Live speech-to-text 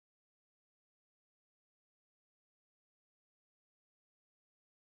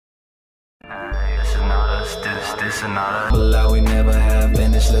us, this and not us. Well, we never have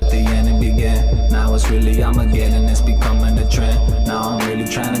finished, let the ending begin. Now it's really Armageddon, it's becoming a trend. Now I'm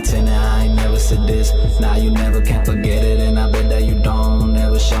really trying to tend it, I ain't never said this. Now you never can forget it, and I bet that you don't.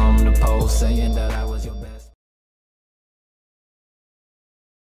 Never show 'em the post saying that I was your best.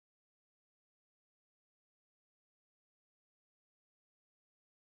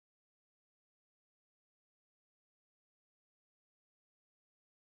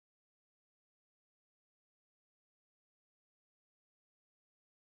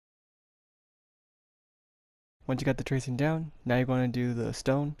 Once you got the tracing down, now you're going to do the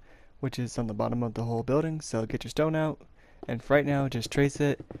stone, which is on the bottom of the whole building. So get your stone out, and for right now, just trace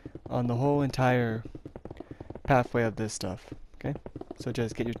it on the whole entire pathway of this stuff. Okay, so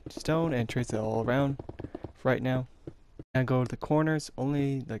just get your stone and trace it all around for right now. And go to the corners,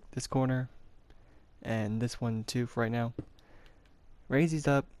 only like this corner and this one too for right now. Raise these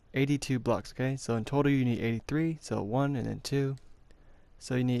up 82 blocks. Okay, so in total you need 83. So 1 and then 2.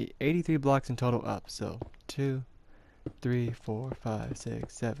 So you need 83 blocks in total up. So 2, 3, 4, 5,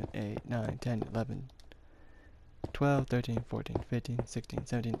 6, 7, 8, 9, 10, 11, 12, 13, 14, 15, 16,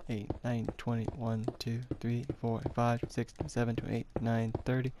 17, 18, 19, 20, 1, 2, 3, 4, 5, 6, 7, 8, 9,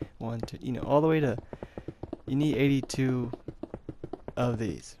 30, 1, 2, you know, all the way to, you need 82 of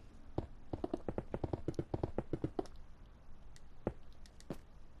these.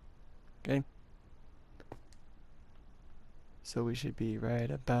 Okay. So we should be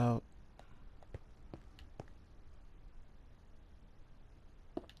right about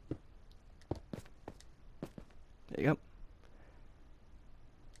there you go.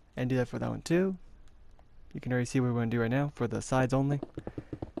 And do that for that one too. You can already see what we're going to do right now for the sides only.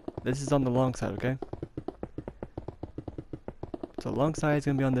 This is on the long side, okay? So long side is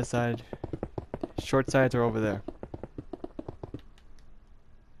going to be on this side. Short sides are over there.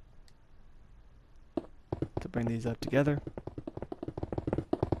 To bring these up together.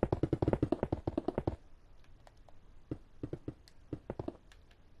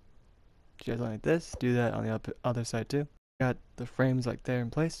 Just like this, do that on the other side too. Got the frames like there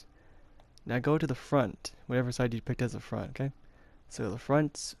in place. Now go to the front, whatever side you picked as the front, okay? So the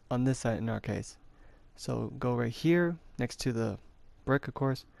front's on this side in our case. So go right here, next to the brick of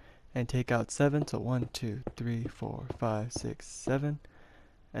course, and take out 7, so 1, 2, 3, 4, 5, 6, 7.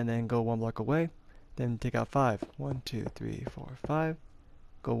 And then go 1 block away, then take out 5. 1, 2, 3, 4, 5.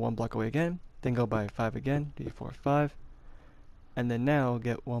 Go 1 block away again, then go by 5 again, 3, 4, 5. And then now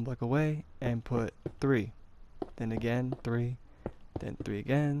get 1 block away and put 3. Then again 3. Then 3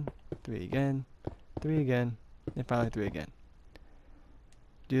 again. 3 again. 3 again. And finally 3 again.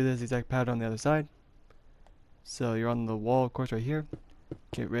 Do this exact pattern on the other side. So you're on the wall, of course, right here.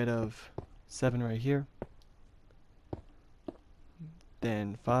 Get rid of 7 right here.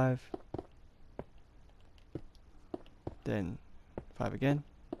 Then 5. Then 5 again.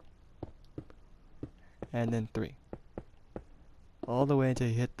 And then 3. All the way until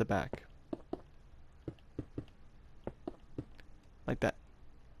you hit the back. Like that.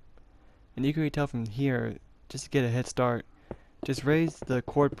 And you can tell from here, just to get a head start, just raise the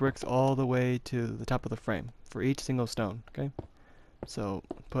quart bricks all the way to the top of the frame for each single stone, okay? So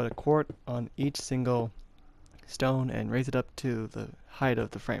put a quart on each single stone and raise it up to the height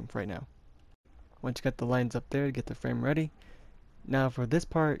of the frame right now. Once you got the lines up there to get the frame ready, now for this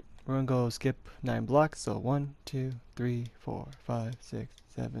part, we're going to go skip 9 blocks. So 1, 2, 3, 4, 5, 6,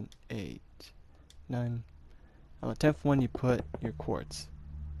 7, 8, 9. On the 10th one, you put your quartz.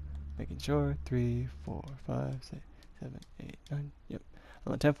 Making sure 3, 4, 5, 6, 7, 8, 9. Yep.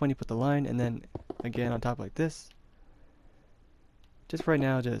 On the 10th one, you put the line, and then again on top like this. Just right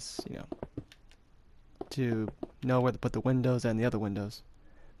now, just, you know, to know where to put the windows and the other windows.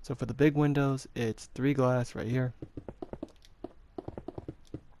 So for the big windows, it's 3 glass right here.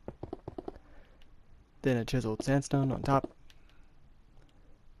 Then a chiseled sandstone on top.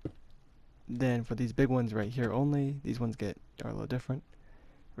 Then for these big ones right here only, these ones are a little different.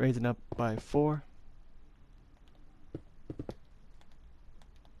 Raise it up by 4.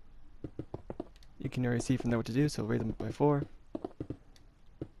 You can already see from there what to do, so raise them up by 4.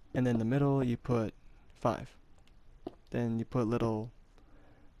 And then in the middle you put 5. Then you put little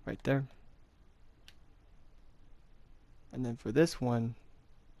right there. And then for this one,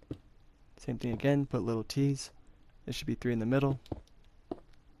 same thing again, put little T's. There should be 3 in the middle.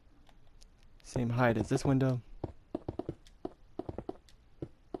 Same height as this window.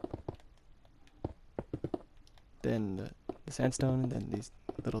 Then the sandstone, and then these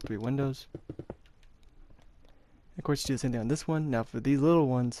little 3 windows. Of course, you do the same thing on this one. Now for these little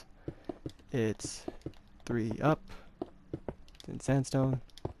ones, it's 3 up, then sandstone,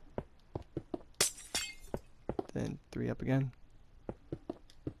 then 3 up again.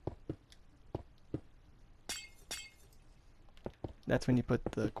 That's when you put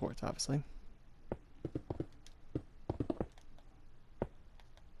the quartz, obviously.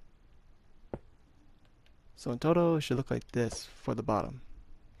 So in total, it should look like this for the bottom,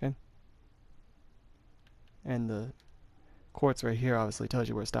 okay? And the quartz right here obviously tells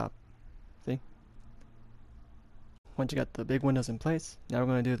you where to stop, see? Once you got the big windows in place, now we're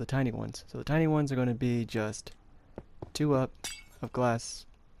going to do the tiny ones. So the tiny ones are going to be just 2 up of glass,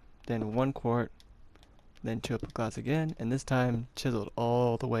 then 1 quart, then 2 up of glass again, and this time chiseled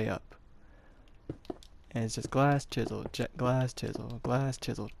all the way up. And it's just glass, chisel, glass,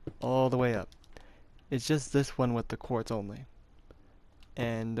 chiseled, all the way up. It's just this one with the quartz only.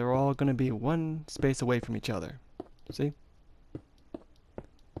 And they're all going to be 1 space away from each other. See?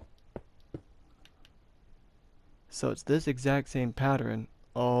 So it's this exact same pattern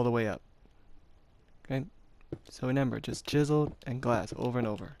all the way up. Okay? So remember, just chiseled and glass over and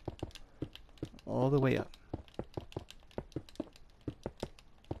over. All the way up.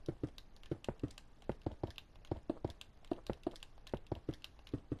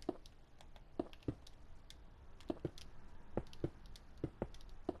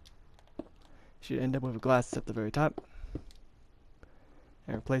 Should end up with a glass at the very top,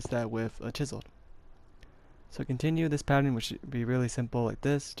 and replace that with a chiseled. So continue this pattern, which should be really simple like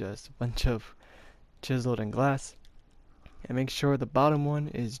this, just a bunch of chiseled and glass, and make sure the bottom one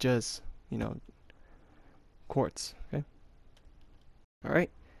is just, you know, quartz. Okay. All right.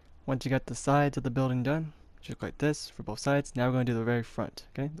 Once you got the sides of the building done, should look like this for both sides. Now we're going to do the very front.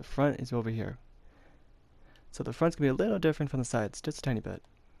 Okay. The front is over here. So the front's gonna be a little different from the sides, just a tiny bit.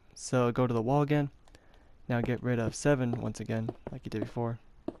 So go to the wall again. Now get rid of 7 once again, like you did before.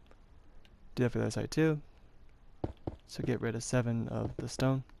 Do that for the other side too. So get rid of 7 of the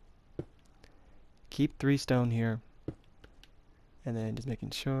stone. Keep 3 stone here. And then just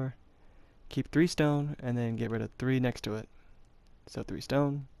making sure. Keep 3 stone and then get rid of 3 next to it. So 3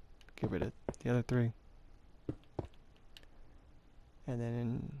 stone, get rid of the other 3. And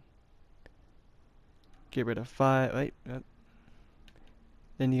then get rid of 5. Wait,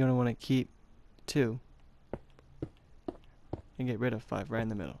 then you're going to want to keep 2 and get rid of 5 right in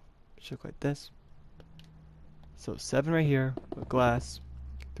the middle. Should look like this. So 7 right here with glass,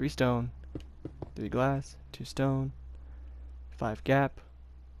 3 stone, 3 glass, 2 stone, 5 gap,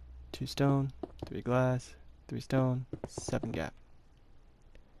 2 stone, 3 glass, 3 stone, 7 gap.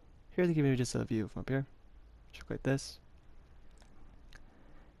 Here's to give you just a view from up here. Should look like this.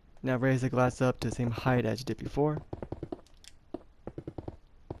 Now raise the glass up to the same height as you did before.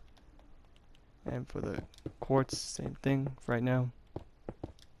 And for the quartz, same thing for right now.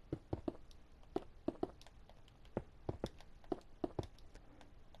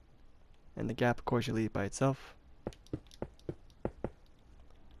 And the gap, of course, you leave by itself.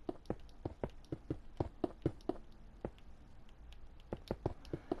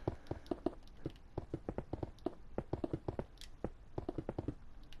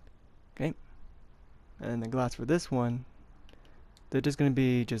 Okay. And the glass for this one, they're just going to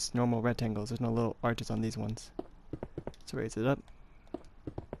be just normal rectangles. There's no little arches on these ones. So raise it up.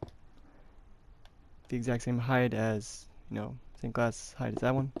 The exact same height as, you know, same glass height as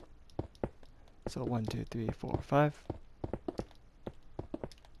that one. So 1, 2, 3, 4, 5.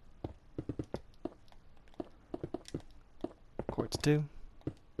 Quartz 2.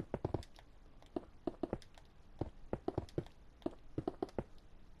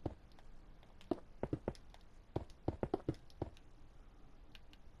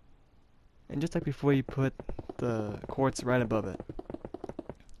 And just like before, you put the quartz right above it.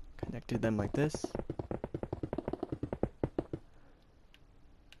 Connected them like this.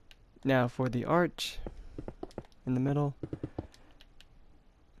 Now for the arch in the middle,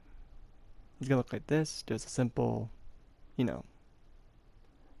 it's gonna look like this. Just a simple, you know,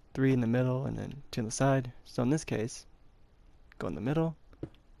 3 in the middle and then 2 on the side. So in this case, go in the middle,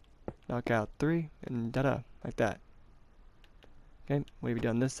 knock out 3, and da-da, like that. Okay, what you do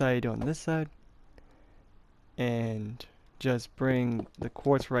on this side, you do on this side. And just bring the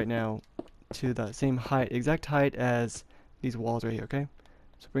quartz right now to the same height, exact height as these walls right here, okay?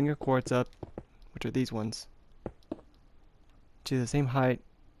 So bring your quartz up, which are these ones, to the same height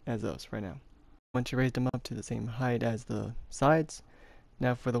as those right now. Once you raise them up to the same height as the sides,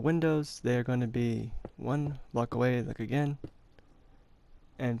 now for the windows, they're going to be 1 block away, look again.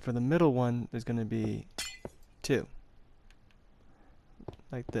 And for the middle one, there's going to be 2.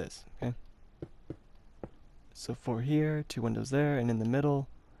 Like this, okay? So for here, 2 windows there, and in the middle,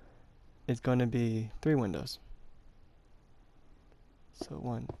 it's going to be 3 windows. So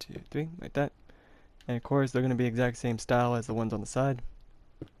 1, 2, 3, like that. And of course they're going to be exact same style as the ones on the side.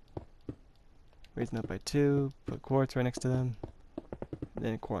 Raise them up by 2, put quartz right next to them,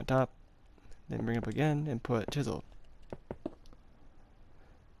 then core on top, then bring it up again and put chisel.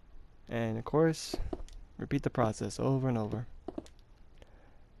 And of course, repeat the process over and over.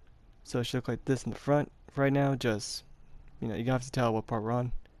 So it should look like this in the front. Right now, just, you have to tell what part we're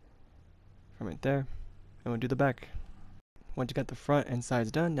on from right there. And we'll do the back. Once you got the front and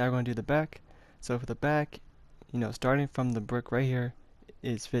sides done, now we're going to do the back. So for the back, starting from the brick right here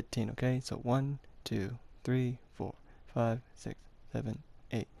is 15, okay? So 1, 2, 3, 4, 5, 6, 7,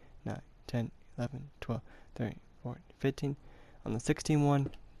 8, 9, 10, 11, 12, 13, 14, 15. On the 16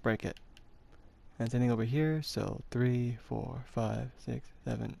 one, break it. And same thing over here, so 3, 4, 5, 6,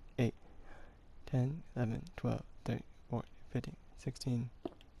 7, 8, 10, 11, 12, 13, 14, 15, 16,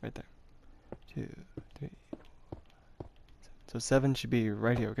 right there. 2, 3, 4, 5, 7. So 7 should be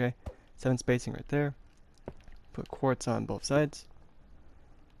right here, okay? 7 spacing right there. Put quartz on both sides.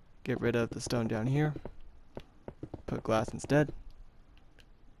 Get rid of the stone down here. Put glass instead.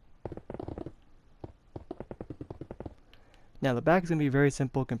 Now the back is going to be very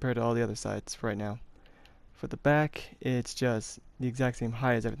simple compared to all the other sides right now. For the back, it's just the exact same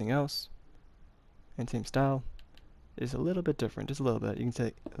height as everything else. And same style. It's a little bit different, just a little bit. You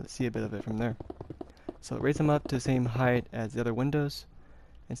can see a bit of it from there. So raise them up to the same height as the other windows.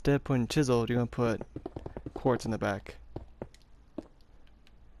 Instead of putting chiseled, you're going to put quartz in the back.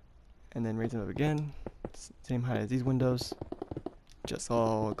 And then raise them up again. Same height as these windows. Just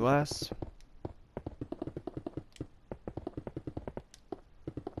all glass.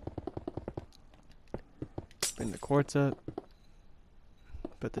 Bring the quartz up.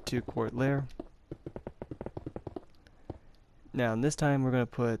 Put the 2 quart layer. Now this time we're going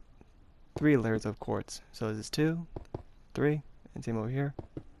to put 3 layers of quartz. So this is 2, 3, and same over here.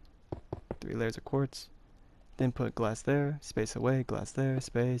 3 layers of quartz. Then put glass there, space away, glass there,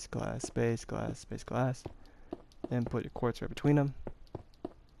 space, glass, space, glass, space, glass. Then put your quartz right between them.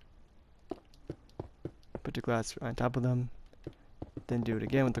 Put your glass on top of them. Then do it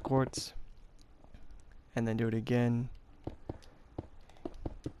again with the quartz. And then do it again.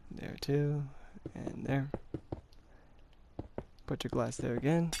 There too, and there. Put your glass there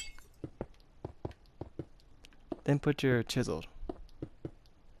again. Then put your chiseled.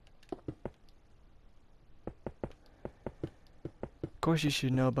 Of course, you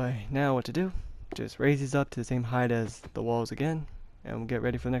should know by now what to do. Just raise these up to the same height as the walls again, and we'll get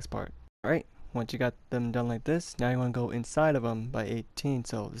ready for the next part. Alright, once you got them done like this, now you want to go inside of them by 18.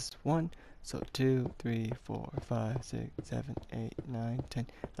 So this is 1, so 2, 3, 4, 5, 6, 7, 8, 9, 10,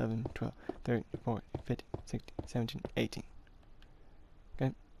 11, 12, 13, 14, 15, 16, 17, 18.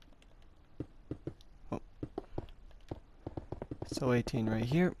 Okay. Oh. So 18 right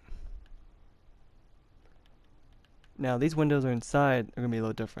here. Now these windows are inside are going to be a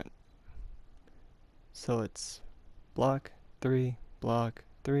little different. So it's block, 3, block,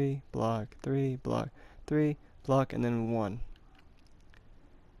 3, block, 3, block, 3, block, and then 1.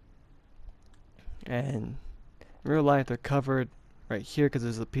 And in real life they're covered right here because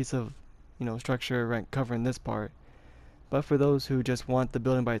there's a piece of structure right covering this part. But for those who just want the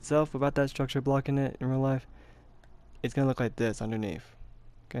building by itself without that structure blocking it in real life, it's going to look like this underneath.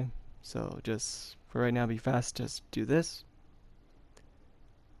 Okay, so just for right now, be fast, just do this.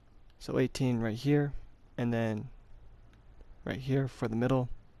 So 18 right here, and then right here for the middle.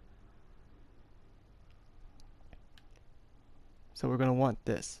 So we're going to want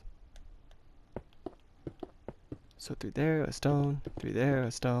this. So 3 there, a stone, 3 there,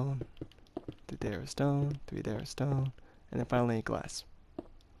 a stone, 3 there, a stone, 3 there, a stone, and then finally glass.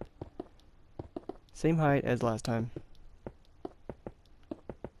 Same height as last time.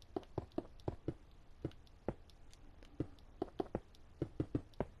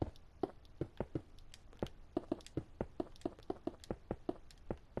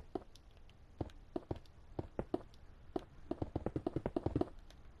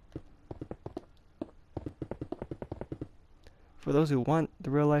 For those who want the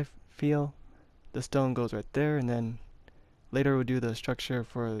real life feel, the stone goes right there, and then later we'll do the structure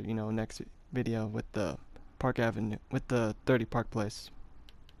for next video with the Park Avenue, with the 30 Park Place.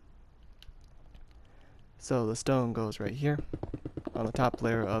 So the stone goes right here on the top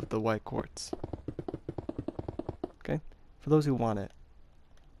layer of the white quartz. Okay, for those who want it.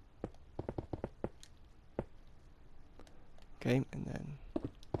 Okay, and then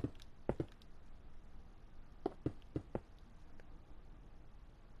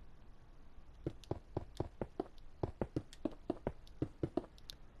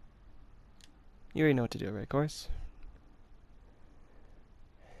you already know what to do, right, of course?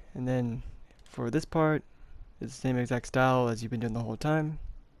 And then for this part, it's the same exact style as you've been doing the whole time.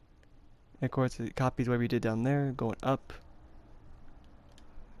 And of course, it copies what we did down there, going up.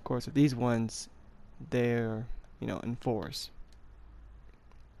 Of course, with these ones, they're, you know, in fours.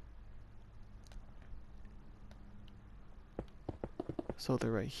 So they're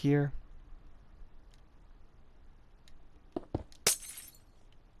right here.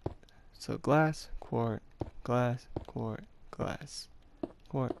 So glass, quart, glass, quart, glass,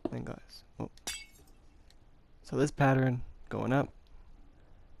 quart, then glass. Oh. So this pattern going up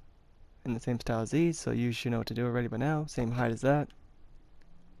in the same style as these, so you should know what to do already by now. Same height as that.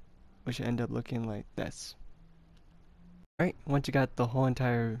 We should end up looking like this. Alright, once you got the whole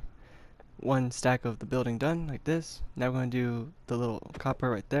entire one stack of the building done, like this, now we're going to do the little copper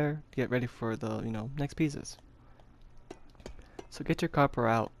right there to get ready for the, you know, next pieces. So get your copper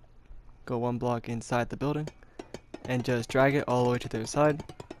out, go one block inside the building, and just drag it all the way to the other side.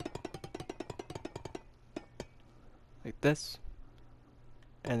 Like this.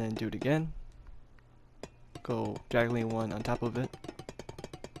 And then do it again. Go diagonally one on top of it.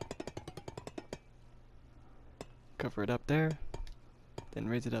 Cover it up there. Then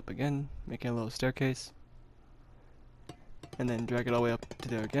raise it up again, making a little staircase. And then drag it all the way up to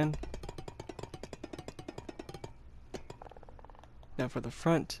there again. Now for the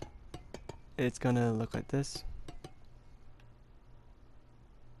front, it's gonna look like this.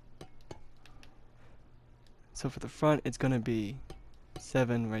 So for the front, it's gonna be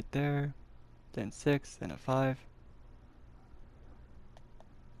 7 right there, then 6, then a 5.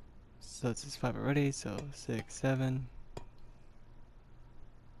 So this is 5 already, so 6, 7.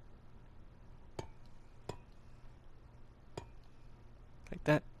 Like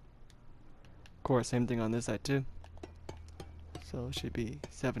that. Of course, same thing on this side too. So it should be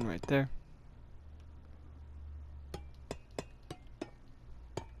 7 right there.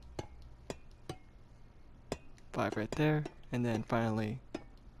 Five right there, and then finally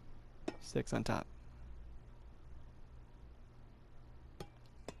 6 on top.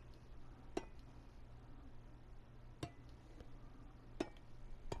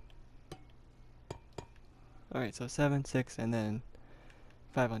 Alright, so 7, 6, and then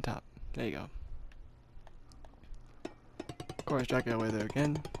 5 on top. There you go. Of course, drag it away there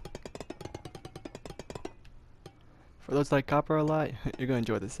again. For those who like copper a lot, you're going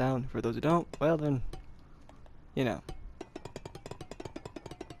to enjoy the sound. For those who don't, well then, you know.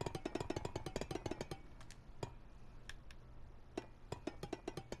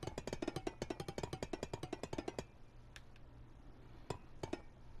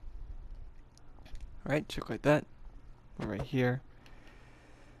 Alright, just like that. We're right here.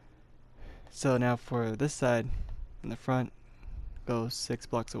 So now for this side, in the front, go 6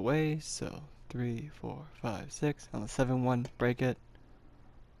 blocks away. So 3, 4, 5, 6. On the 7 one, break it.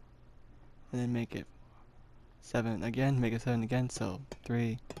 And then make it 7 again, make it 7 again. So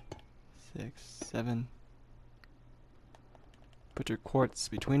 3, 6, 7. Put your quartz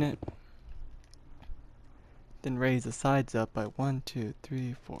between it. Then raise the sides up by 1, 2,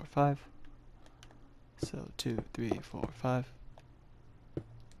 3, 4, 5. So 2, 3, 4, 5.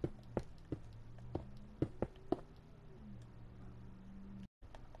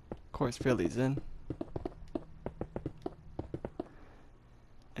 Of course, fill these in.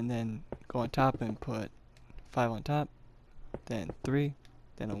 And then go on top and put 5 on top, then 3,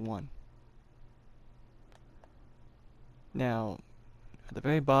 then a 1. Now, at the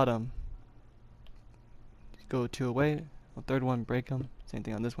very bottom, go 2 away. The third one, break them. Same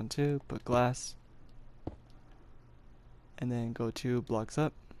thing on this one too. Put glass. And then go 2 blocks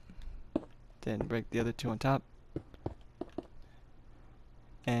up. Then break the other 2 on top.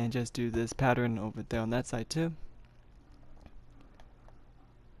 And just do this pattern over there on that side too.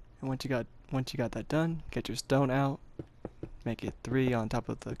 And once you got that done, get your stone out. Make it 3 on top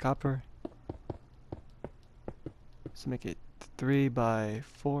of the copper. So make it 3 by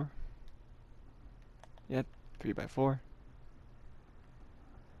 4. Yep, 3 by 4.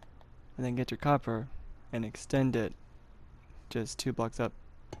 And then get your copper and extend it just 2 blocks up.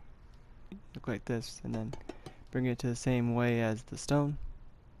 Look like this, and then bring it to the same way as the stone.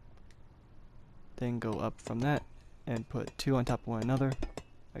 Then go up from that and put 2 on top of one another,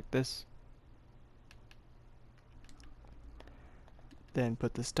 like this. Then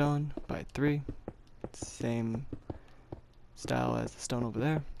put the stone by 3, same style as the stone over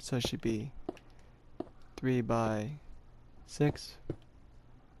there, so it should be 3 by 6.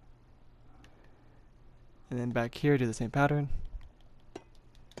 And then back here do the same pattern.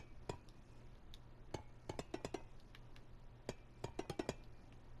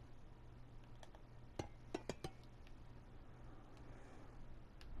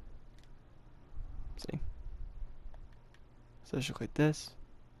 See? So it should look like this.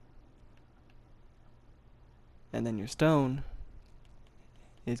 And then your stone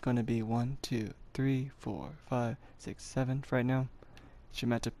is going to be 1, 2, 3, 4, 5, 6, 7 for right now. It should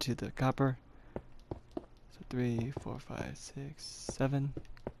match up to the copper. So 3, 4, 5, 6, 7.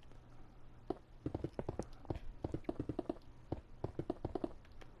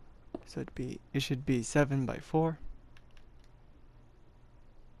 So it should be 7 by 4.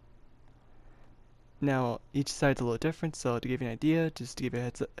 Now each side's a little different, so to give you an idea, just to give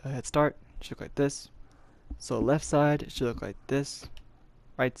you a head start, it should look like this. So left side should look like this.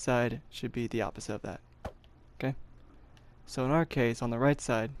 Right side should be the opposite of that. Okay? So in our case, on the right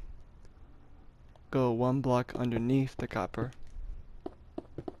side, go 1 block underneath the copper.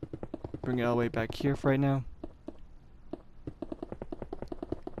 Bring it all the way back here for right now.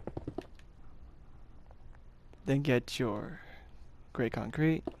 Then get your gray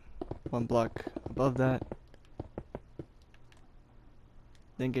concrete, 1 block above that.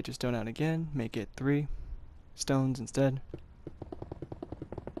 Then get your stone out again, make it 3 stones instead.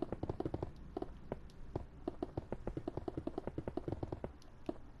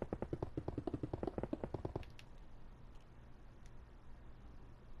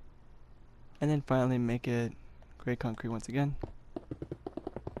 And then finally make it gray concrete once again.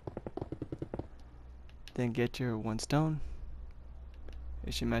 Then get your 1 stone.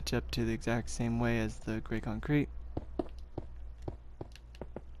 It should match up to the exact same way as the gray concrete.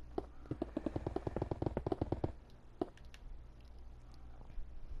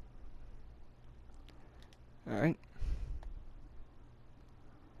 Alright.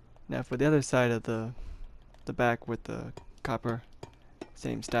 Now for the other side of the back with the copper,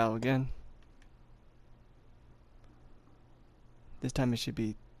 same style again. This time it should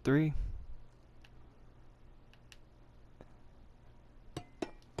be 3.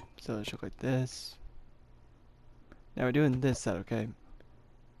 So it should look like this. Now we're doing this side, okay?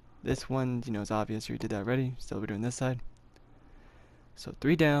 This one, you know, is obvious. You did that already. So we're doing this side. So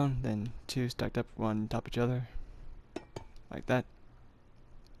 3 down, then 2 stacked up, 1 on top of each other, like that.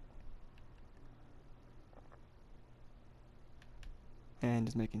 And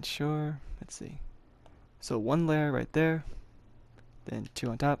just making sure. Let's see. So 1 layer right there, then 2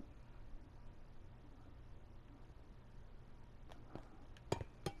 on top.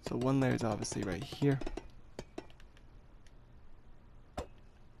 So 1 layer is obviously right here.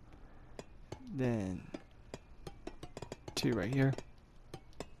 Then 2 right here.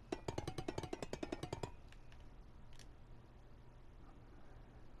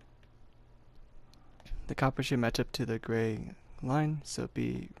 The copper should match up to the gray line, so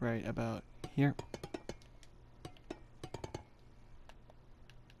be right about here.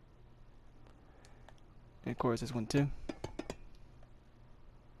 And of course this one too.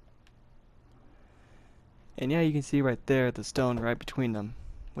 And yeah, you can see right there the stone right between them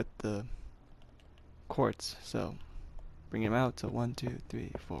with the quartz. So bring them out. So 1, 2,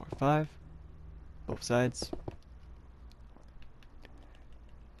 3, 4, 5, both sides.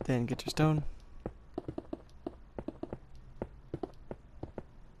 Then get your stone.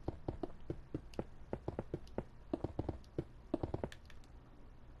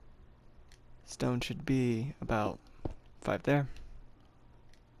 Stone should be about 5 there.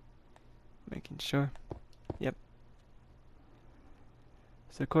 Making sure. Yep.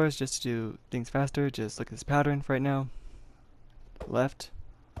 So of course, just to do things faster, just look at this pattern for right now. Left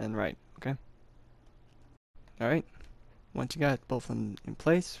and right, okay? Alright. Once you got both of them in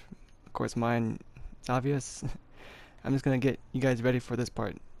place, of course mine is obvious. I'm just gonna get you guys ready for this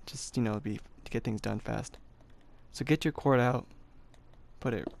part. Just, you know, to get things done fast. So get your cord out,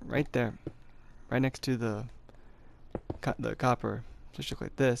 put it right there, right next to the copper. Just look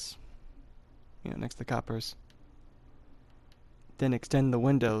like this, you know, next to the coppers. Then extend the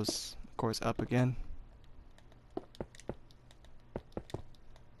windows, of course, up again,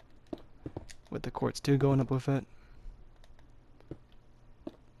 with the quartz 2 going up with it.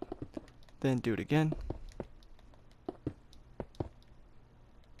 Then do it again.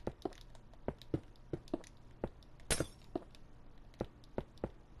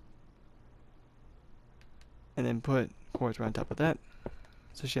 And then put quartz right on top of that.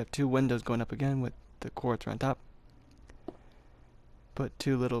 So you have 2 windows going up again with the quartz right on top. Put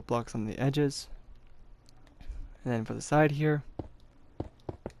 2 little blocks on the edges. And then for the side here,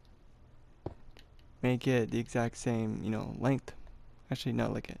 make it the exact same, you know, length. Actually,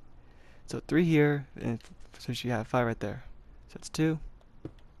 no, like it. So 3 here, and so you have 5 right there. So it's 2,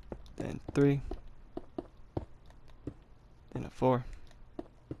 then 3, then a 4,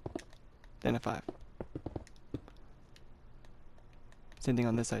 then a 5. Same thing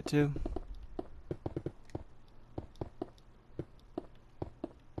on this side too.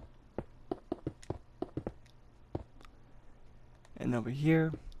 Then over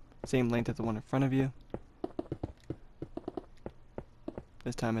here, same length as the one in front of you.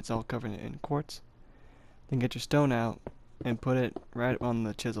 This time it's all covered in quartz. Then get your stone out and put it right on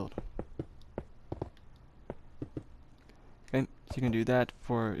the chiseled. Okay, so you're gonna do that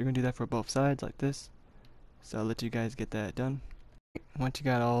for both sides like this. So I'll let you guys get that done. Once you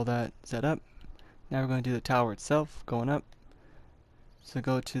got all that set up, now we're going to do the tower itself, going up. So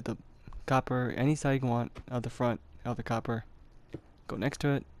go to the copper, any side you want of the front of the copper. Go next to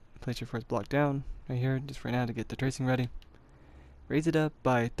it, place your first block down right here, just right now to get the tracing ready. Raise it up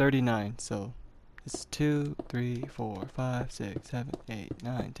by 39, so it's 2, 3, 4, 5, 6, 7, 8,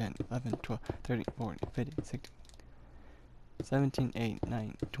 9, 10, 11, 12, 13, 14, 15, 16, 17, 8,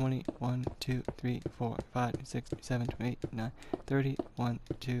 9, 20, 1, 2, 3, 4, 5, 6, 7, 8, 9, 30, 1,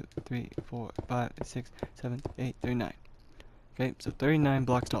 2, 3, 4, 5, 6, 7, 8, 39. Okay, so 39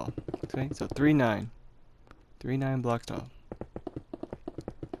 blocks tall. Okay, so 39 blocks tall.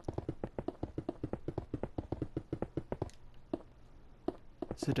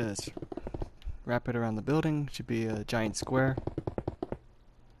 So just wrap it around the building. Should be a giant square.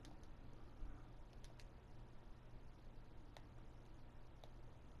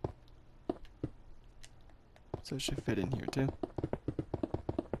 So it should fit in here too.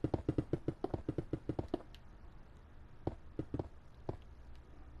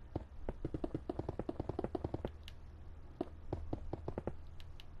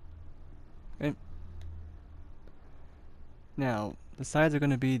 Okay. Now, the sides are going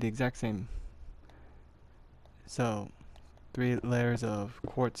to be the exact same. So, 3 layers of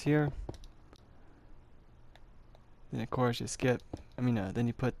quartz here. Then of course you then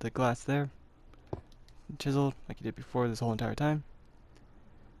you put the glass there. Chiseled like you did before this whole entire time.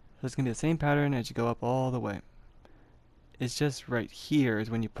 So it's going to be the same pattern as you go up all the way. It's just right here is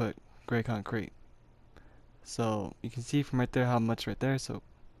when you put gray concrete. So you can see from right there how much right there. So,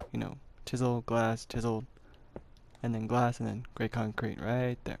 chisel, glass, chiseled, and then glass, and then gray concrete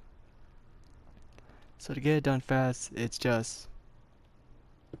right there. So to get it done fast, it's just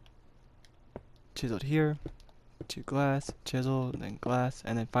chiseled here, to glass, chiseled, then glass,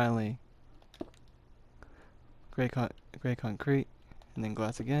 and then finally gray concrete, and then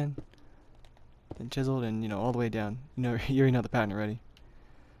glass again, then chiseled, and all the way down. You already know the pattern already.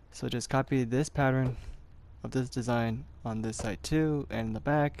 So just copy this pattern of this design on this side too, and in the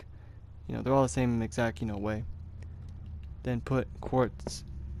back. They're all the same exact way. Then put quartz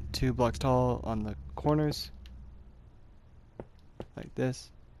 2 blocks tall on the corners, like this.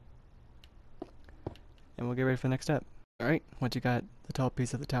 And we'll get ready for the next step. Alright, once you got the tall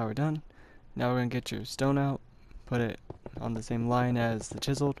piece of the tower done, now we're going to get your stone out, put it on the same line as the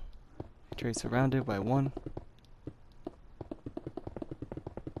chiseled, trace around it by 1.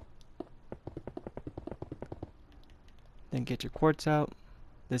 Then get your quartz out.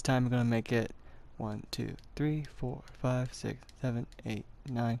 This time we're going to make it 1, 2, 3, 4, 5, 6, 7, 8,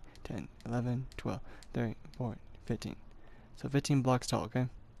 9, 10, 11, 12, 13, 14, 15. So 15 blocks tall, okay?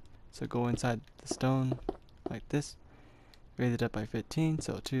 So go inside the stone like this. Raise it up by 15.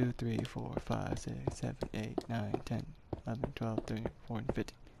 So 2, 3, 4, 5, 6, 7, 8, 9, 10, 11, 12, 13, 14,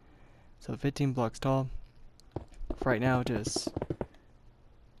 15. So 15 blocks tall. For right now, just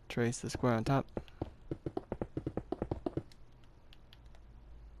trace the square on top.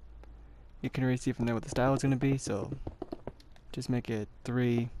 You can already see from there what the style is going to be, so just make it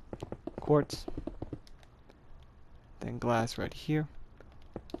 3 quartz, then glass right here,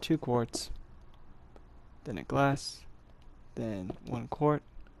 2 quartz, then a glass, then 1 quart,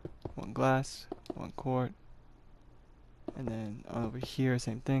 1 glass, 1 quart, and then over here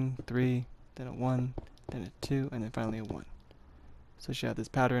same thing, 3, then a 1, then a 2, and then finally a 1. So you should have this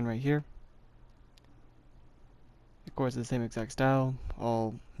pattern right here. Of course, the same exact style,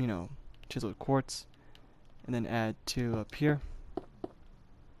 all chiseled quartz, and then add 2 up here.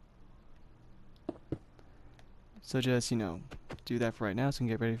 So just do that for right now so we can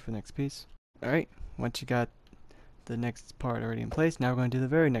get ready for the next piece. Alright, once you got the next part already in place, now we're going to do the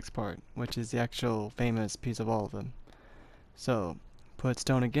very next part, which is the actual famous piece of all of them. So put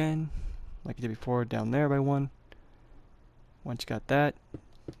stone again like you did before down there by 1. Once you got that,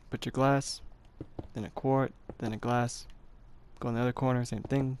 put your glass, then a quart, then a glass. Go in the other corner, same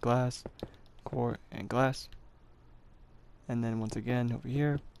thing, glass, quart, and glass. And then once again over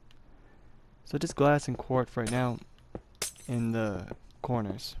here. So just glass and quart for right now in the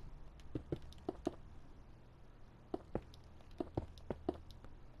corners.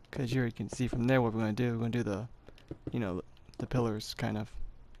 Because here you can see from there what we're going to do. We're going to do the pillars kind of.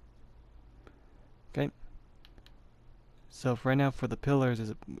 Okay. So for right now, for the pillars,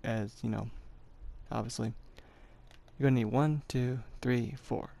 as obviously, you're gonna need 1, 2, 3,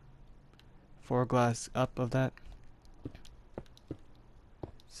 4. 4 glass up of that.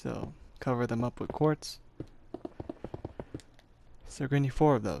 So cover them up with quartz. So we're gonna need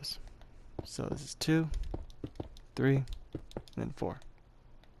 4 of those. So this is 2, 3, and then 4.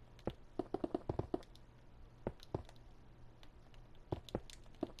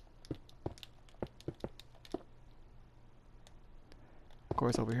 Of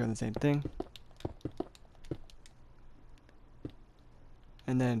course, over here the same thing.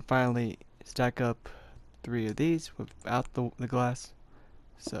 And then finally stack up 3 of these without the glass.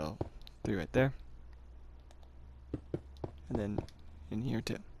 So 3 right there. And then in here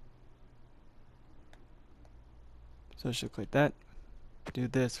too. So just look like that. Do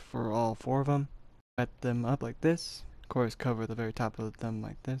this for all 4 of them. Set them up like this. Of course, cover the very top of them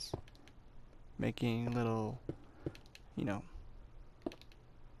like this. Making little, you know.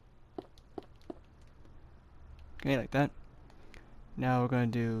 Okay, like that. Now we're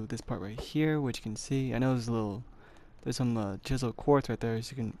going to do this part right here, which you can see. I know there's some chiseled quartz right there,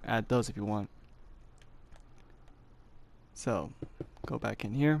 so you can add those if you want. So, go back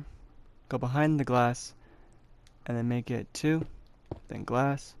in here. Go behind the glass. And then make it 2, then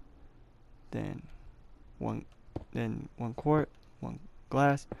glass, then one quart, 1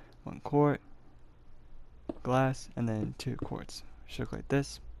 glass, 1 quart, glass, and then 2 quarts. Should look like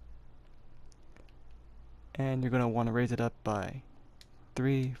this. And you're going to want to raise it up by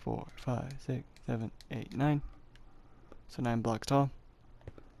 3, 4, 5, 6, 7, 8, 9. So 9 blocks tall.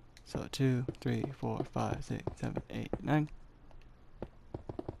 So 2, 3, 4, 5, 6, 7, 8, 9.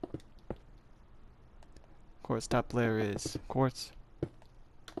 Of course, top layer is quartz.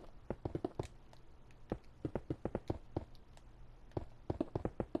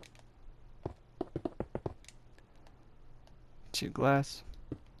 Two glass,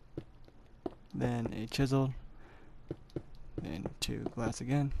 then a chiseled, then 2 glass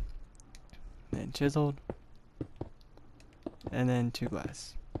again, then chiseled, and then 2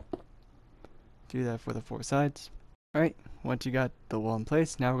 glass. Do that for the 4 sides. Alright, once you got the wall in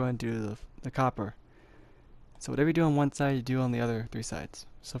place, now we're going to do the copper. So whatever you do on one side, you do on the other 3 sides.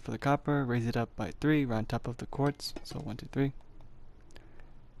 So for the copper, raise it up by 3 right on top of the quartz. So 1, 2, 3.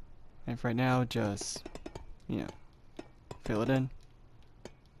 And for right now, just, you know, fill it in.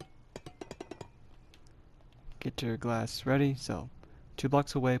 Get your glass ready. So 2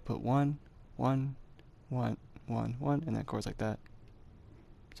 blocks away, put 1, 1, 1, 1, 1, and then of course like that.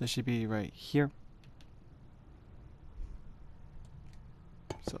 So it should be right here.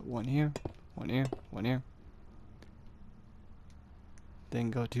 So 1 here, 1 here, 1 here. Then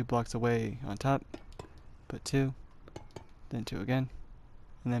go 2 blocks away on top, put 2, then 2 again,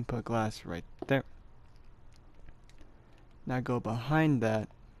 and then put glass right there. Now go behind that,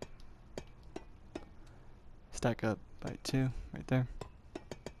 stack up by 2 right there.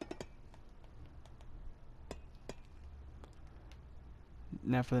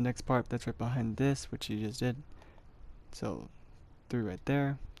 Now for the next part that's right behind this, which you just did. So 3 right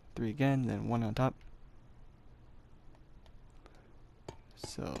there, 3 again, then 1 on top.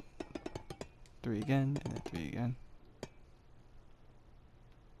 So 3 again, and then 3 again.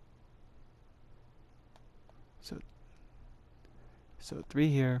 So 3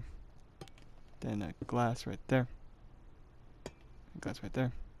 here, then a glass right there, a glass right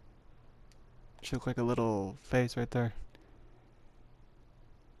there. Should look like a little face right there.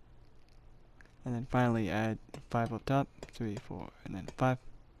 And then finally add 5 up top, 3, 4, and then 5.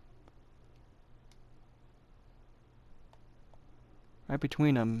 Right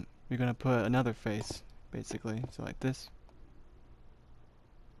between them, you're going to put another face, basically, so like this.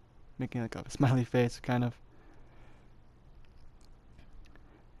 Making like a smiley face, kind of.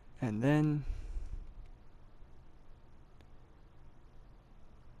 And then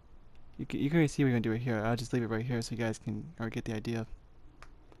you can already see what you're going to do right here. I'll just leave it right here so you guys can already get the idea.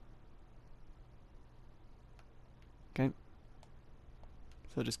 Okay.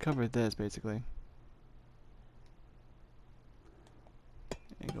 So just cover this, basically.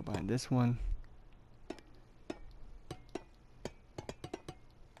 And go behind this one.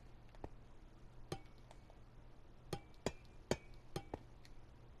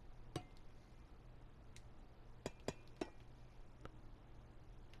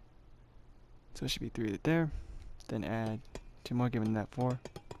 So it should be 3 right there. Then add 2 more, giving that 4.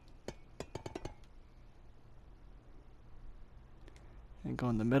 And go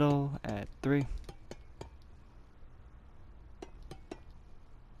in the middle, add 3.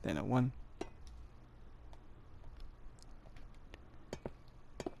 Then a 1.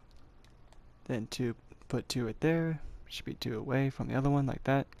 Then put 2 right there. Should be 2 away from the other one, like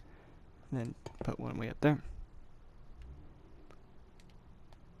that. And then put 1 way up there.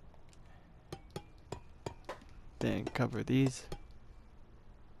 Then cover these.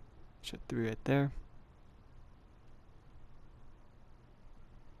 Show 3 right there.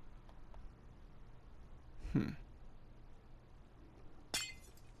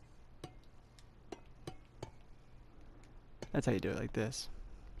 That's how you do it, like this.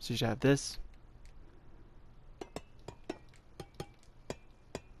 So you should have this.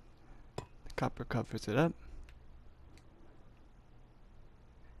 The copper covers it up.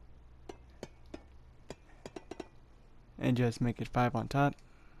 And just make it 5 on top.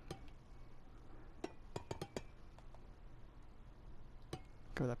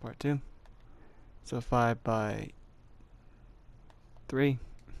 Cover that part too. So 5 by 3.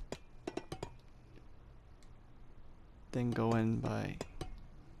 Then go in by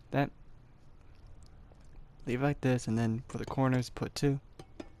that. Leave it like this, and then for the corners put 2.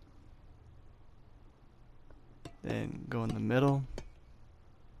 Then go in the middle.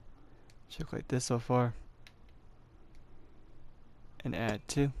 Should look like this so far. And add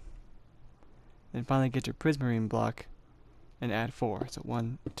 2. Then finally get your prismarine block and add 4. So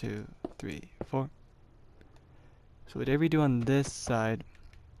 1, 2, 3, 4. So whatever you do on this side,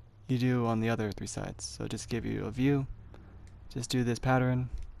 you do on the other 3 sides. So just give you a view. Just do this pattern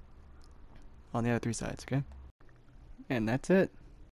on the other 3 sides, okay? And that's it.